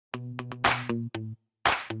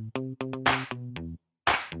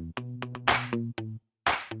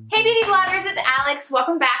Hey beauty bloggers, it's Alex.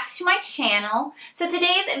 Welcome back to my channel. So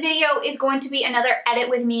today's video is going to be another edit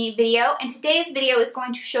with me video, and today's video is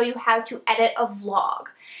going to show you how to edit a vlog.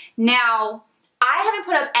 Now, I haven't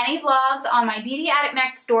put up any vlogs on my Beauty Addict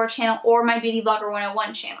Next Door channel or my Beauty Blogger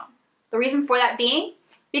 101 channel. The reason for that being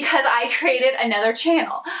because I created another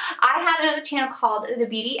channel. I have another channel called the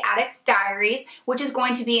Beauty Addict Diaries, which is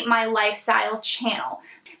going to be my lifestyle channel.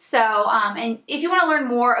 So, and if you want to learn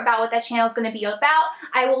more about what that channel is going to be about,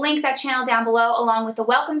 I will link that channel down below along with the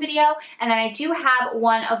welcome video. And then I do have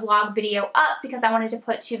one vlog video up because I wanted to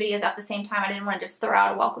put two videos up at the same time. I didn't want to just throw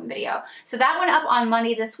out a welcome video. So that went up on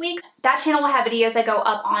Monday this week. That channel will have videos that go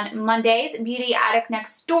up on Mondays. Beauty Addict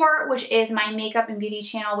Next Door, which is my makeup and beauty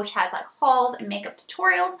channel, which has like hauls and makeup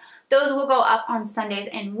tutorials. Those will go up on Sundays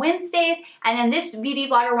and Wednesdays. And then this Beauty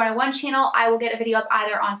Blogger 101 channel, I will get a video up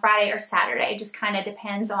either on Friday or Saturday. It just kind of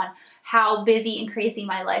depends on how busy and crazy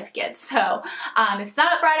my life gets. So if it's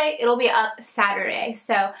not up Friday, it'll be up Saturday.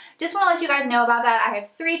 So just want to let you guys know about that. I have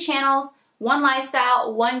 3 channels, one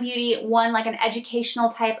lifestyle, one beauty, one like an educational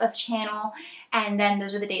type of channel. And then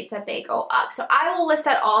those are the dates that they go up. So I will list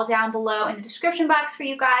that all down below in the description box for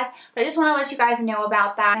you guys, but I just want to let you guys know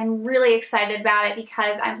about that. I'm really excited about it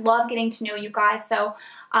because I love getting to know you guys, so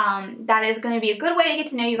that is going to be a good way to get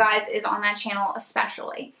to know you guys is on that channel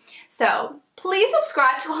especially. So please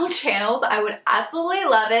subscribe to all channels. I would absolutely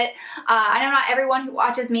love it. I know not everyone who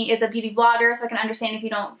watches me is a beauty vlogger, so I can understand if you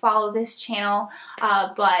don't follow this channel,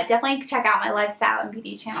 but definitely check out my lifestyle and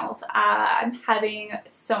beauty channels. I'm having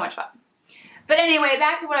so much fun. But anyway,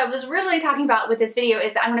 back to what I was originally talking about with this video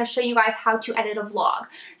is that I'm going to show you guys how to edit a vlog.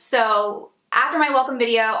 So after my welcome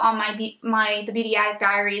video on the Beauty Addict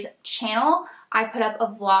Diaries channel, I put up a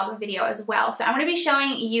vlog video as well. So I'm going to be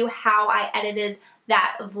showing you how I edited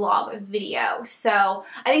that vlog video. So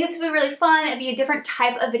I think this will be really fun. It'll be a different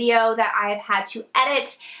type of video that I've had to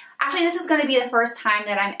edit. Actually, this is going to be the first time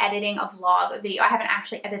that I'm editing a vlog video. I haven't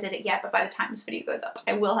actually edited it yet, but by the time this video goes up,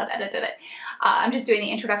 I will have edited it. I'm just doing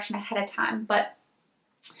the introduction ahead of time, but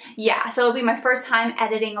yeah, so it'll be my first time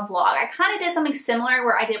editing a vlog. I kind of did something similar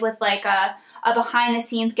where I did with like a behind the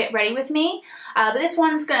scenes get ready with me, but these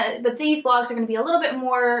vlogs are gonna be a little bit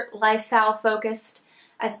more lifestyle focused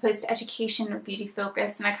as opposed to education or beauty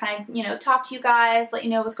focused, and I kind of, you know, talk to you guys, let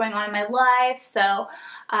you know what's going on in my life. So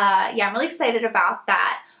yeah, I'm really excited about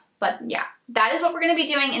that. But yeah, that is what we're going to be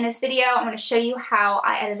doing in this video. I'm going to show you how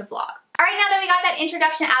I edit a vlog. Alright, now that we got that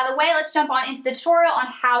introduction out of the way, let's jump on into the tutorial on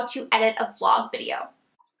how to edit a vlog video.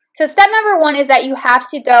 So step number 1 is that you have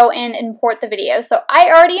to go and import the video. So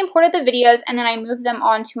I already imported the videos and then I moved them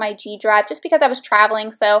onto my G drive just because I was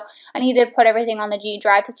traveling, so I needed to put everything on the G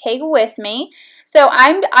drive to take with me. So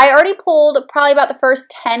I already pulled probably about the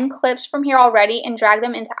first 10 clips from here already and dragged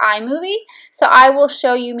them into iMovie. So I will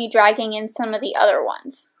show you me dragging in some of the other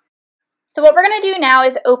ones. So what we're going to do now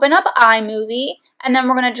is open up iMovie, and then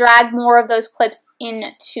we're going to drag more of those clips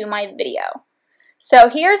into my video. So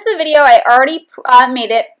here's the video. I already made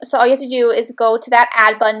it, so all you have to do is go to that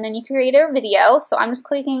add button, then you create a video. So I'm just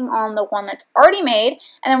clicking on the one that's already made,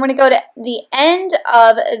 and then we're going to go to the end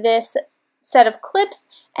of this set of clips,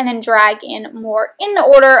 and then drag in more in the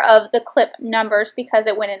order of the clip numbers because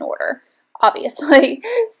it went in order, obviously.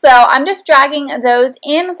 So I'm just dragging those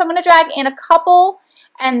in. So I'm going to drag in a couple,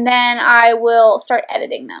 and then I will start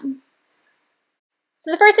editing them.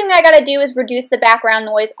 So the first thing that I gotta do is reduce the background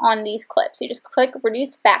noise on these clips. You just click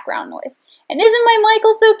reduce background noise. And isn't my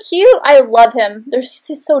Michael so cute? I love him.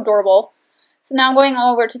 He's so adorable. So now I'm going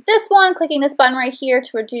over to this one, clicking this button right here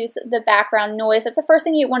to reduce the background noise. That's the first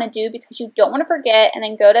thing you want to do because you don't want to forget, and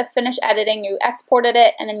then go to finish editing. You exported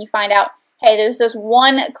it, and then you find out, hey, there's this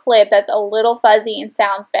one clip that's a little fuzzy and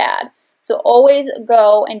sounds bad. So always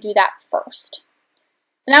go and do that first.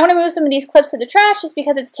 So now I'm going to move some of these clips to the trash just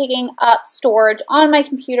because it's taking up storage on my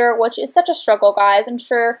computer, which is such a struggle, guys. I'm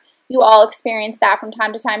sure you all experience that from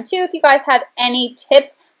time to time too. If you guys have any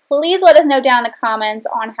tips, please let us know down in the comments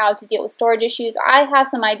on how to deal with storage issues. I have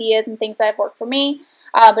some ideas and things that have worked for me,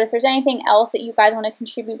 but if there's anything else that you guys want to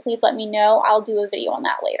contribute, please let me know. I'll do a video on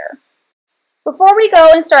that later. Before we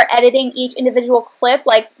go and start editing each individual clip,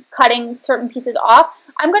 like cutting certain pieces off,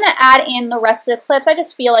 I'm going to add in the rest of the clips. I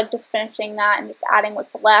just feel like just finishing that and just adding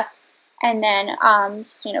what's left. And then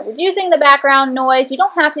just, you know, reducing the background noise. You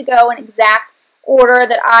don't have to go in exact order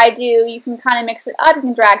that I do. You can kind of mix it up. You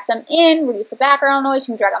can drag some in, reduce the background noise.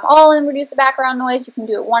 You can drag them all in, reduce the background noise. You can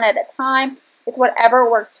do it one at a time. It's whatever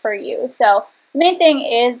works for you. So the main thing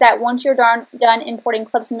is that once you're done importing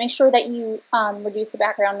clips, make sure that you reduce the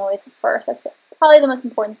background noise first. That's probably the most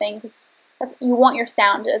important thing because you want your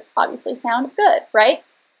sound to obviously sound good, right?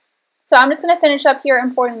 So I'm just going to finish up here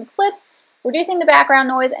importing the clips, reducing the background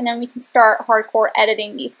noise, and then we can start hardcore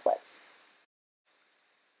editing these clips.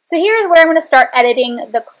 So here's where I'm going to start editing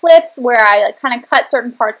the clips, where I kind of cut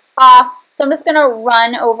certain parts off. So I'm just going to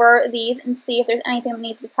run over these and see if there's anything that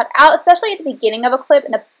needs to be cut out, especially at the beginning of a clip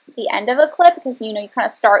and the end of a clip, because you kind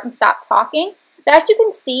of start and stop talking. But as you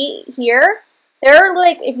can see here, there are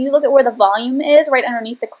if you look at where the volume is right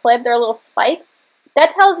underneath the clip, there are little spikes. That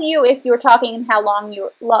tells you if you're talking and how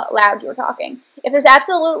loud you're talking. If there's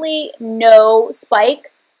absolutely no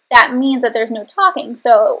spike, that means that there's no talking.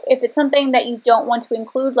 So if it's something that you don't want to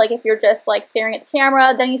include, like if you're just staring at the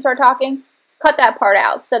camera, then you start talking, cut that part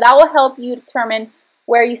out. So that will help you determine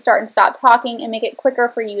where you start and stop talking and make it quicker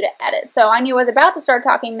for you to edit. So I knew I was about to start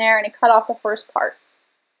talking there, and it cut off the first part.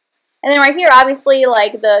 And then right here, obviously,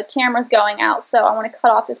 the camera's going out, so I want to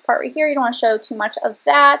cut off this part right here. You don't want to show too much of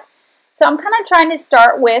that. So I'm kind of trying to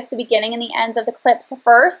start with the beginning and the ends of the clips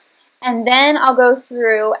first, and then I'll go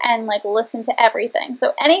through and listen to everything.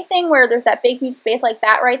 So anything where there's that big, huge space like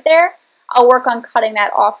that right there, I'll work on cutting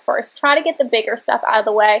that off first. Try to get the bigger stuff out of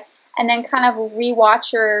the way, and then kind of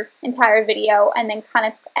re-watch your entire video, and then kind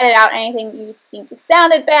of edit out anything you think you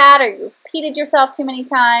sounded bad, or you repeated yourself too many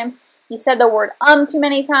times, you said the word too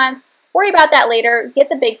many times. Worry about that later. Get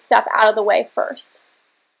the big stuff out of the way first.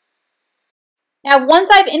 Now, once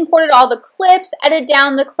I've imported all the clips, edited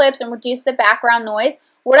down the clips, and reduced the background noise,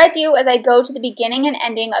 what I do is I go to the beginning and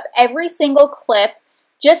ending of every single clip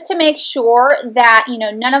just to make sure that,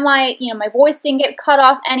 none of my, my voice didn't get cut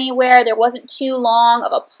off anywhere. There wasn't too long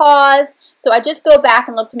of a pause. So I just go back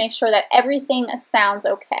and look to make sure that everything sounds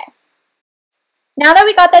okay. Now that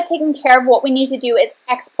we got that taken care of, what we need to do is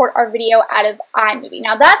export our video out of iMovie.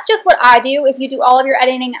 Now that's just what I do. If you do all of your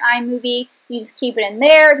editing in iMovie, you just keep it in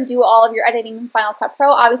there. If you do all of your editing in Final Cut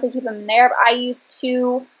Pro, obviously keep them in there. But I use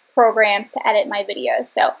 2 programs to edit my videos.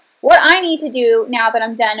 So what I need to do now that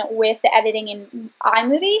I'm done with the editing in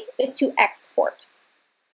iMovie is to export.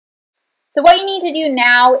 So what you need to do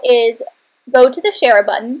now is go to the share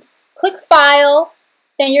button, click File,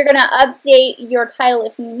 then you're going to update your title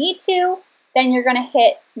if you need to. Then you're going to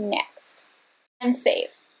hit Next and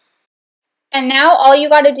save. And now all you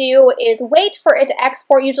got to do is wait for it to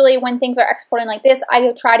export. Usually when things are exporting like this,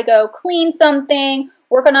 I try to go clean something,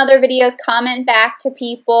 work on other videos, comment back to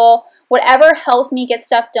people, whatever helps me get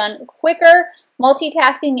stuff done quicker.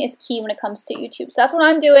 Multitasking is key when it comes to YouTube. So that's what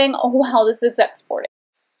I'm doing while this is exporting.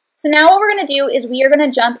 So now what we're going to do is we are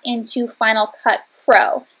going to jump into Final Cut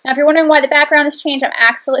Pro. Now if you're wondering why the background has changed, I'm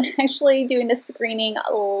actually doing this screening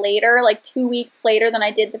later, 2 weeks later than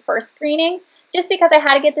I did the first screening, just because I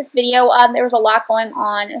had to get this video up. There was a lot going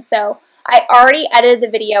on, so I already edited the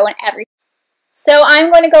video and everything. So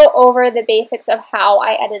I'm going to go over the basics of how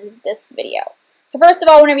I edited this video. So first of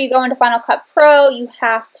all, whenever you go into Final Cut Pro, you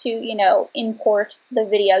have to, import the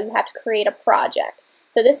video. You have to create a project.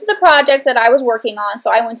 So this is the project that I was working on.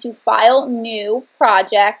 So I went to File, New,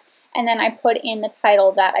 Project, and then I put in the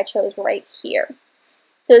title that I chose right here.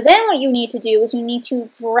 So then what you need to do is you need to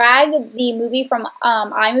drag the movie from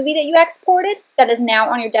iMovie that you exported, that is now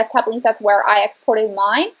on your desktop, at least that's where I exported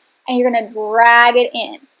mine, and you're going to drag it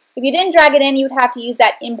in. If you didn't drag it in, you would have to use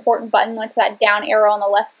that import button, which is that down arrow on the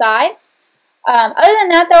left side. Other than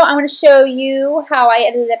that though, I'm going to show you how I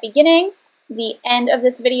edited at the beginning, the end of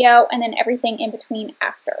this video, and then everything in between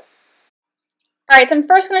after. Alright, so I'm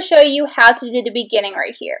first going to show you how to do the beginning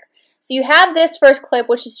right here. So you have this first clip,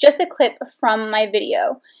 which is just a clip from my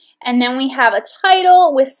video. And then we have a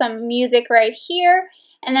title with some music right here.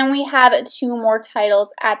 And then we have 2 more titles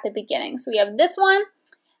at the beginning. So we have this one,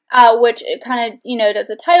 which kind of, does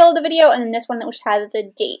the title of the video, and then this one which has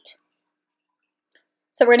the date.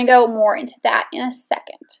 So we're going to go more into that in a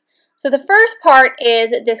second. So the first part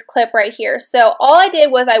is this clip right here. So all I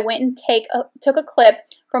did was I went and took a clip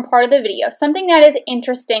from part of the video, something that is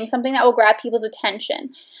interesting, something that will grab people's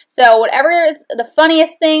attention. So whatever is the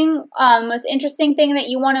funniest thing, most interesting thing that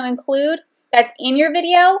you want to include that's in your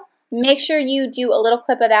video, make sure you do a little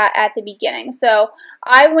clip of that at the beginning. So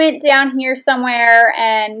I went down here somewhere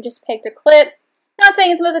and just picked a clip. Not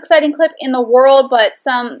saying it's the most exciting clip in the world, but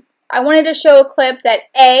I wanted to show a clip that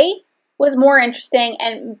A, was more interesting,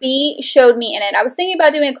 and B, showed me in it. I was thinking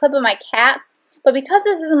about doing a clip of my cats, but because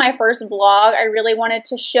this is my first vlog, I really wanted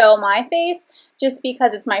to show my face just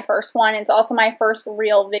because it's my first one. It's also my first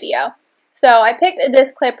real video. So I picked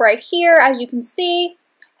this clip right here, as you can see,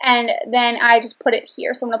 and then I just put it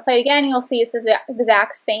here. So I'm going to play it again. You'll see it's the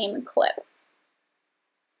exact same clip.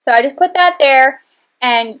 So I just put that there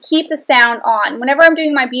and keep the sound on. Whenever I'm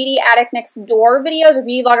doing my Beauty Addict Next Door videos or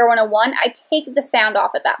Beauty Vlogger 101, I take the sound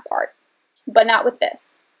off at that part, but not with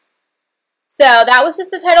this. So that was just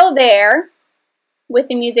the title there. with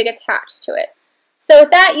the music attached to it. So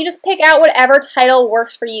with that, you just pick out whatever title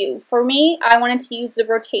works for you. For me, I wanted to use the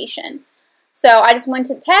rotation. So I just went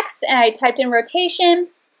to text and I typed in rotation,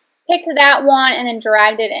 picked that one, and then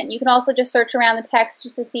dragged it in. You can also just search around the text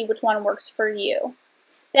just to see which one works for you.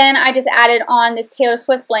 Then I just added on this Taylor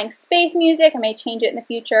Swift blank space music. I may change it in the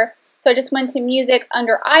future. So I just went to music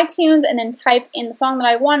under iTunes and then typed in the song that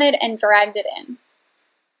I wanted and dragged it in.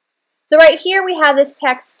 So right here we have this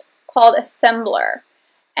text called assembler,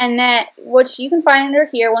 and that which you can find under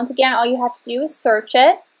here. Once again, all you have to do is search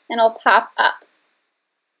it and it'll pop up.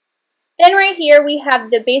 Then right here we have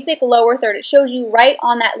the basic lower third. It shows you right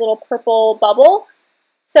on that little purple bubble.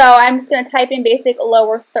 So I'm just going to type in basic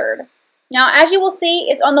lower third. Now as you will see,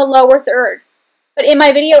 it's on the lower third, but in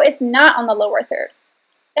my video it's not on the lower third.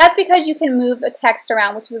 That's because you can move a text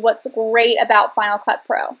around, which is what's great about Final Cut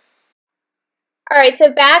Pro. Alright, so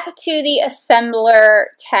back to the assembler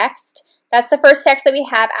text. That's the first text that we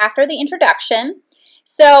have after the introduction.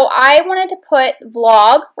 So I wanted to put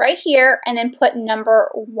vlog right here and then put number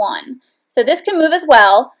 1. So this can move as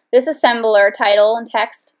well, this assembler title and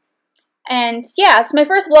text. And yeah, it's my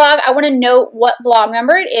first vlog. I want to note what vlog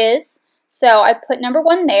number it is. So I put number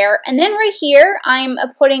 1 there, and then right here I'm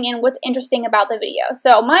putting in what's interesting about the video.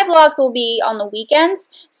 So my vlogs will be on the weekends,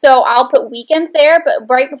 so I'll put weekends there, but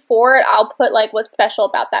right before it I'll put like what's special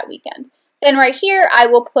about that weekend. Then right here I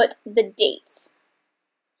will put the dates.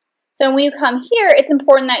 So when you come here, it's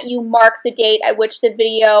important that you mark the date at which the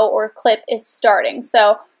video or clip is starting.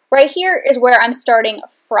 So right here is where I'm starting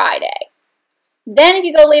Friday. Then if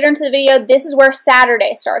you go later into the video, this is where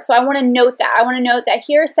Saturday starts. So I want to note that. I want to note that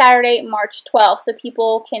here's Saturday, March 12th, so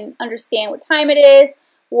people can understand what time it is,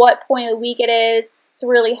 what point of the week it is. It's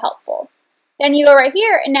really helpful. Then you go right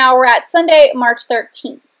here, and now we're at Sunday, March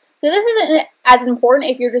 13th. So this isn't as important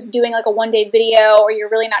if you're just doing like a one-day video or you're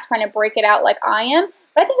really not trying to break it out like I am.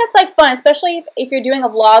 But I think that's like fun, especially if you're doing a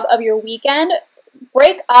vlog of your weekend.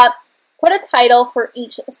 Break up, put a title for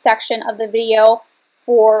each section of the video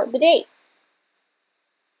for the date.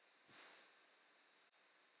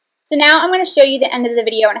 So now I'm going to show you the end of the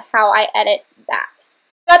video and how I edit that.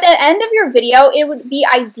 So at the end of your video, it would be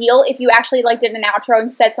ideal if you actually like did an outro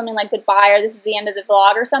and said something like goodbye or this is the end of the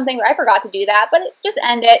vlog or something, but I forgot to do that, but just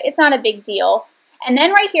end it. It's not a big deal. And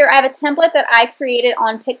then right here, I have a template that I created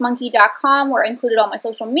on PicMonkey.com where I included all my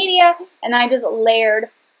social media, and I just layered,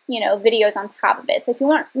 videos on top of it. So if you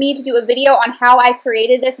want me to do a video on how I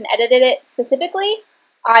created this and edited it specifically,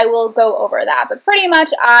 I will go over that. But pretty much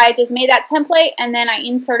I just made that template and then I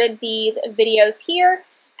inserted these videos here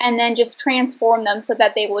and then just transformed them so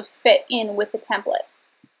that they would fit in with the template.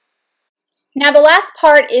 Now the last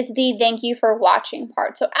part is the thank you for watching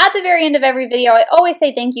part. So at the very end of every video, I always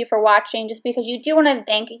say thank you for watching just because you do want to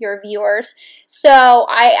thank your viewers. So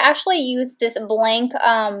I actually used this blank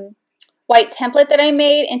white template that I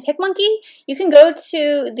made in PicMonkey. You can go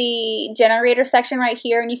to the generator section right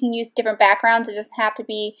here and you can use different backgrounds. It doesn't have to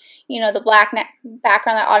be, the black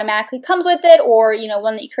background that automatically comes with it or,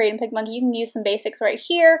 one that you create in PicMonkey. You can use some basics right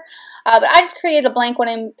here. But I just created a blank one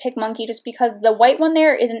in PicMonkey just because the white one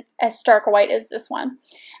there isn't as stark white as this one.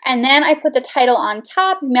 And then I put the title on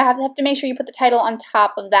top. You have to make sure you put the title on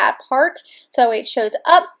top of that part so that way it shows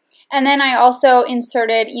up. And then I also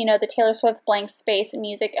inserted, the Taylor Swift blank space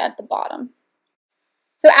music at the bottom.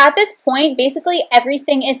 So at this point, basically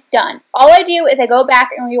everything is done. All I do is I go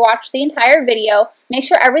back and rewatch the entire video, make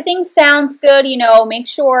sure everything sounds good, make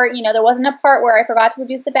sure, there wasn't a part where I forgot to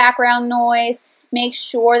reduce the background noise, make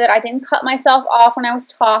sure that I didn't cut myself off when I was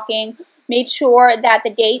talking, made sure that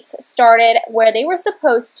the dates started where they were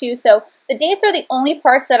supposed to. So the dates are the only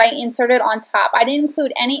parts that I inserted on top. I didn't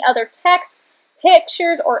include any other text,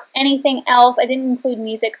 pictures, or anything else. I didn't include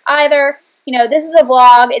music either. This is a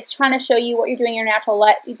vlog. It's trying to show you what you're doing in your natural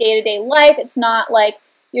day-to-day life. It's not like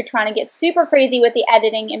you're trying to get super crazy with the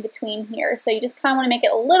editing in between here. So you just kind of want to make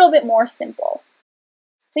it a little bit more simple.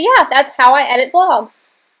 So yeah, that's how I edit vlogs.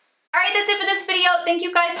 Alright, that's it for this video. Thank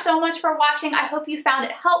you guys so much for watching. I hope you found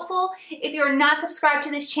it helpful. If you're not subscribed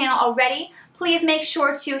to this channel already, please make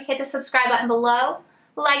sure to hit the subscribe button below.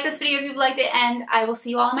 Like this video if you've liked it, and I will see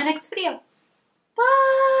you all in my next video.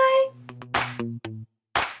 Bye!